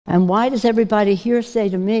And why does everybody here say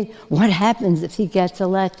to me, what happens if he gets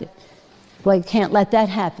elected? Well, you can't let that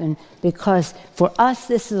happen, because for us,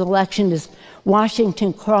 this election is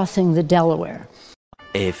Washington crossing the Delaware.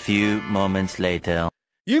 A few moments later.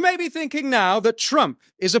 You may be thinking now that Trump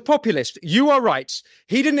is a populist. You are right.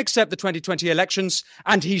 He didn't accept the 2020 elections,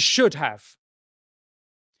 and he should have.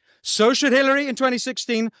 So should Hillary in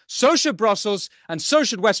 2016, so should Brussels, and so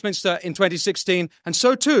should Westminster in 2016, and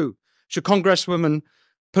so too should Congresswoman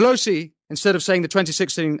Pelosi, instead of saying the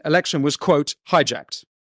 2016 election was, quote, hijacked.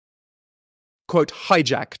 Quote,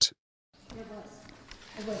 hijacked.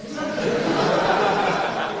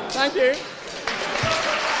 Thank you.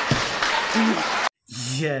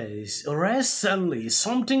 Yes, recently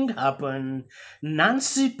something happened.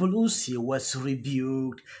 Nancy Pelosi was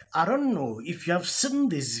rebuked. I don't know if you have seen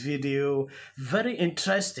this video. Very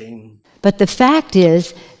interesting. But the fact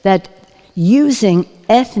is that using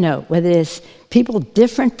whether it's people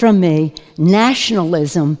different from me,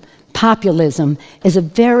 nationalism, populism, is a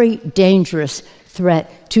very dangerous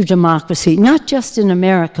threat to democracy, not just in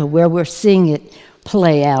America, where we're seeing it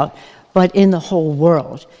play out, but in the whole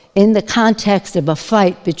world. In the context of a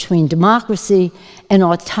fight between democracy and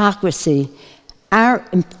autocracy,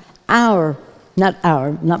 not mine,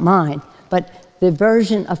 but the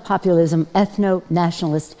version of populism,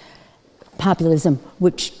 ethno-nationalist populism,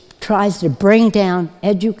 which tries to bring down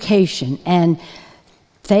education and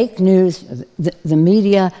fake news, the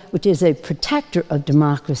media, which is a protector of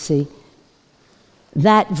democracy,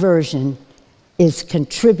 that version is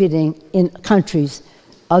contributing in countries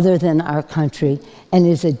other than our country, and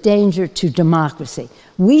is a danger to democracy.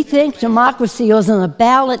 We think democracy is on the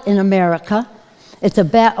ballot in America. It's a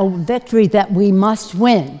victory that we must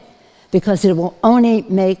win, because it will only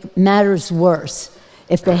make matters worse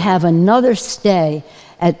if they have another stay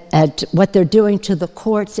at what they're doing to the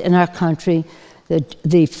courts in our country,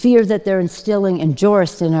 the fear that they're instilling in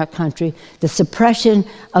jurists in our country, the suppression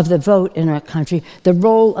of the vote in our country, the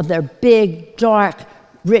role of their big, dark,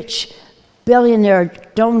 rich, billionaire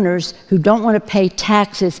donors who don't want to pay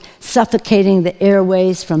taxes, suffocating the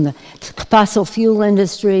airways from the fossil fuel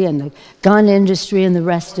industry and the gun industry and the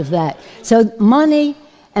rest of that. So money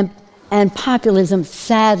and populism,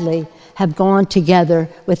 sadly, have gone together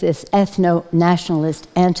with this ethno-nationalist,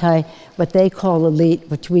 what they call elite,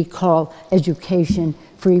 which we call education,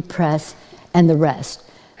 free press, and the rest.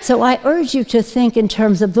 So I urge you to think in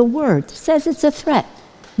terms of the word. It says it's a threat.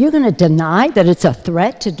 You're going to deny that it's a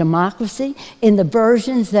threat to democracy in the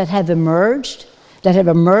versions that have emerged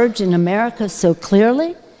in America so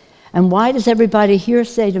clearly? And why does everybody here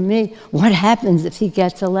say to me, what happens if he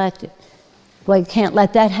gets elected? Well, you can't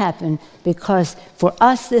let that happen, because for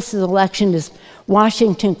us, this election is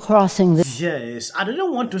Washington crossing the... Yes, I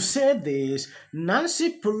didn't want to say this.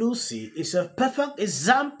 Nancy Pelosi is a perfect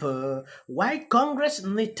example why Congress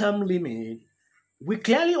need term limit. We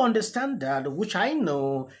clearly understand that, which I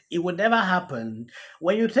know it would never happen.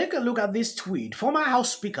 When you take a look at this tweet, former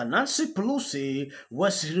House Speaker Nancy Pelosi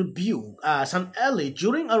was rebuked as an ally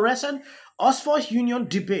during a recent Oxford Union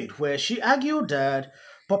debate, where she argued that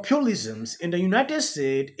populism in the United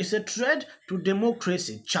States is a threat to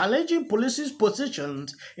democracy, challenging Pelosi's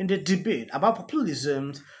positions in the debate about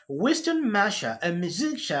populism. Winston Marshall, a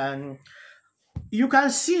musician, you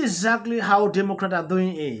can see exactly how Democrats are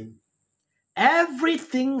doing it.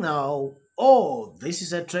 Everything now, oh, this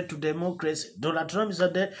is a threat to democracy. Donald Trump is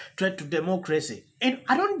a threat to democracy. And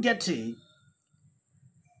I don't get it.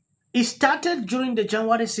 It started during the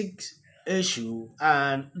January 6th issue,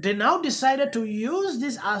 and they now decided to use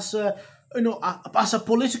this as a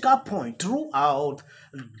political point throughout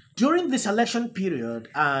during this election period,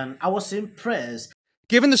 and I was impressed.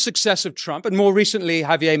 Given the success of Trump, and more recently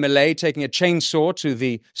Javier Milei taking a chainsaw to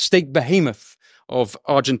the state behemoth of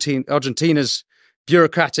Argentina's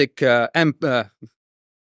bureaucratic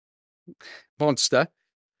monster,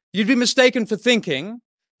 you'd be mistaken for thinking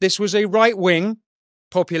this was a right-wing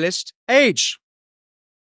populist age.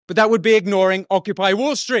 But that would be ignoring Occupy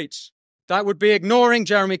Wall Street. That would be ignoring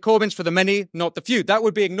Jeremy Corbyn's For the Many, Not the Few. That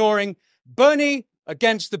would be ignoring Bernie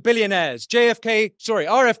against the billionaires,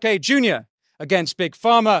 RFK Jr. against Big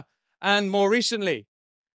Pharma, and more recently,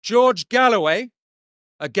 George Galloway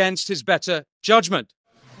against his better judgment.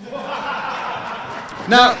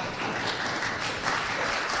 Now,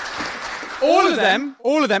 all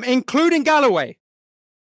of them, including Galloway,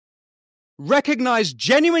 recognize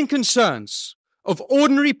genuine concerns of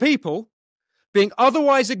ordinary people being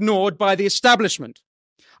otherwise ignored by the establishment.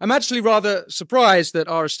 I'm actually rather surprised that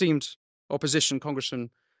our esteemed opposition, Congressman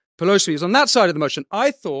Pelosi, is on that side of the motion. I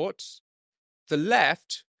thought the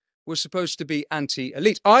left was supposed to be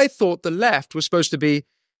anti-elite. I thought the left was supposed to be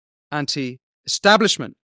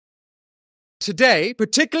anti-establishment. Today,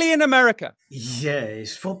 particularly in America,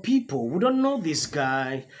 Yes, for people who don't know this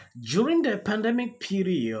guy, during the pandemic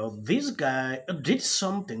period, this guy did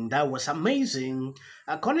something that was amazing.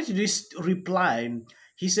 According to this reply,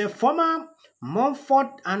 he's a former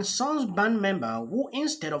Mumford and Sons band member who,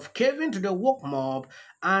 instead of caving to the woke mob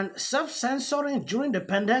and self-censoring during the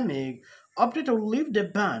pandemic, opted to leave the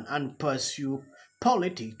band and pursue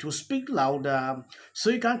politics to speak louder.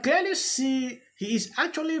 So you can clearly see he is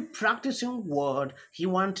actually practicing what he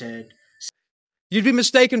wanted. you'd be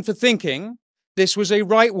mistaken for thinking this was a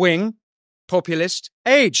right-wing populist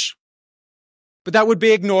age. But that would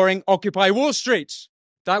be ignoring Occupy Wall Street.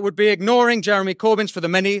 That would be ignoring Jeremy Corbyn's for the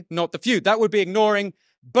many, not the few. That would be ignoring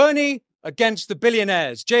Bernie against the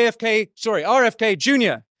billionaires, RFK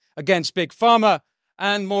Jr. against Big Pharma,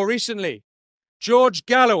 and more recently, George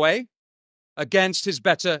Galloway against his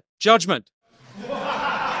better judgment.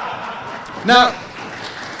 Now,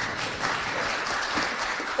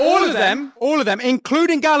 all of them,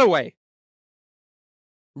 including Galloway,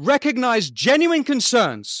 recognize genuine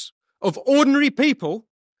concerns of ordinary people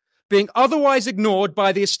being otherwise ignored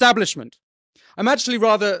by the establishment. I'm actually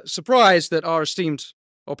rather surprised that our esteemed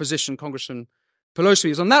opposition, Congressman Pelosi,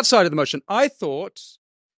 is on that side of the motion. I thought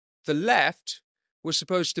the left was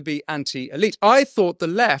supposed to be anti-elite. I thought the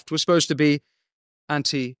left was supposed to be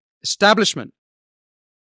anti-establishment.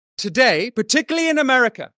 Today, particularly in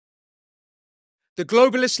America, the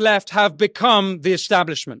globalist left have become the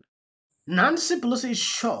establishment. Nancy Pelosi is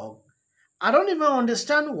shocked. I don't even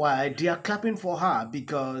understand why they are clapping for her,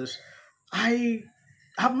 because I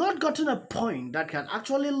have not gotten a point that can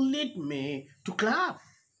actually lead me to clap.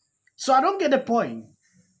 So I don't get the point.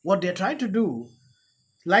 What they're trying to do.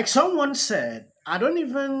 Like someone said, I don't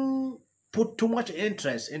even put too much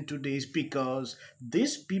interest into this because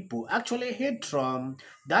these people actually hate Trump.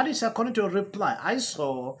 That is according to a reply I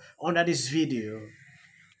saw under this video.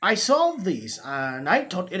 I saw this and I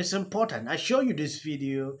thought it is important. I show you this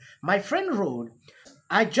video. My friend wrote,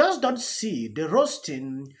 I just don't see the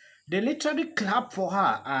roasting. They literally clap for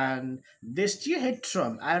her and they still hate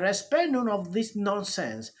Trump. I respect none of this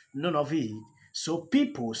nonsense, none of it. So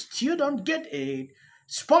people still don't get it.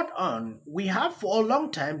 Spot on. We have for a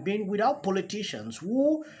long time been without politicians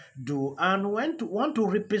who do and want to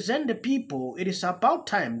represent the people. It is about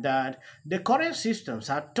time that the current systems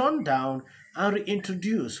are turned down and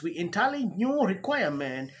reintroduced with entirely new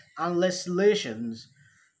requirements and legislations.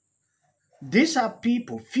 These are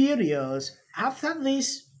people furious after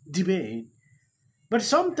this debate. But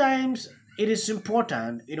sometimes it is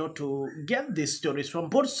important, to get these stories from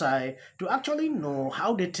both sides to actually know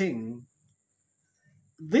how they think.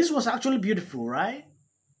 This was actually beautiful, right?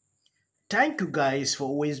 Thank you guys for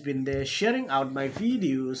always being there sharing out my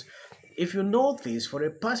videos. If you notice, for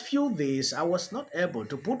the past few days, I was not able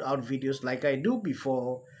to put out videos like I do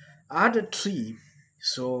before. I had a trip,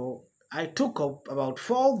 so I took up about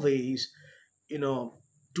 4 days, to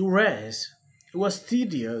rest. It was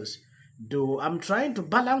tedious, though I'm trying to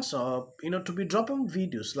balance up, to be dropping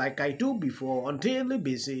videos like I do before on daily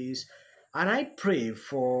basis. And I pray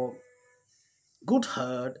for good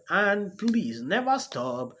heart, and please never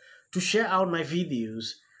stop to share out my videos.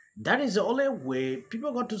 That is the only way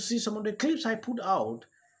people got to see some of the clips I put out.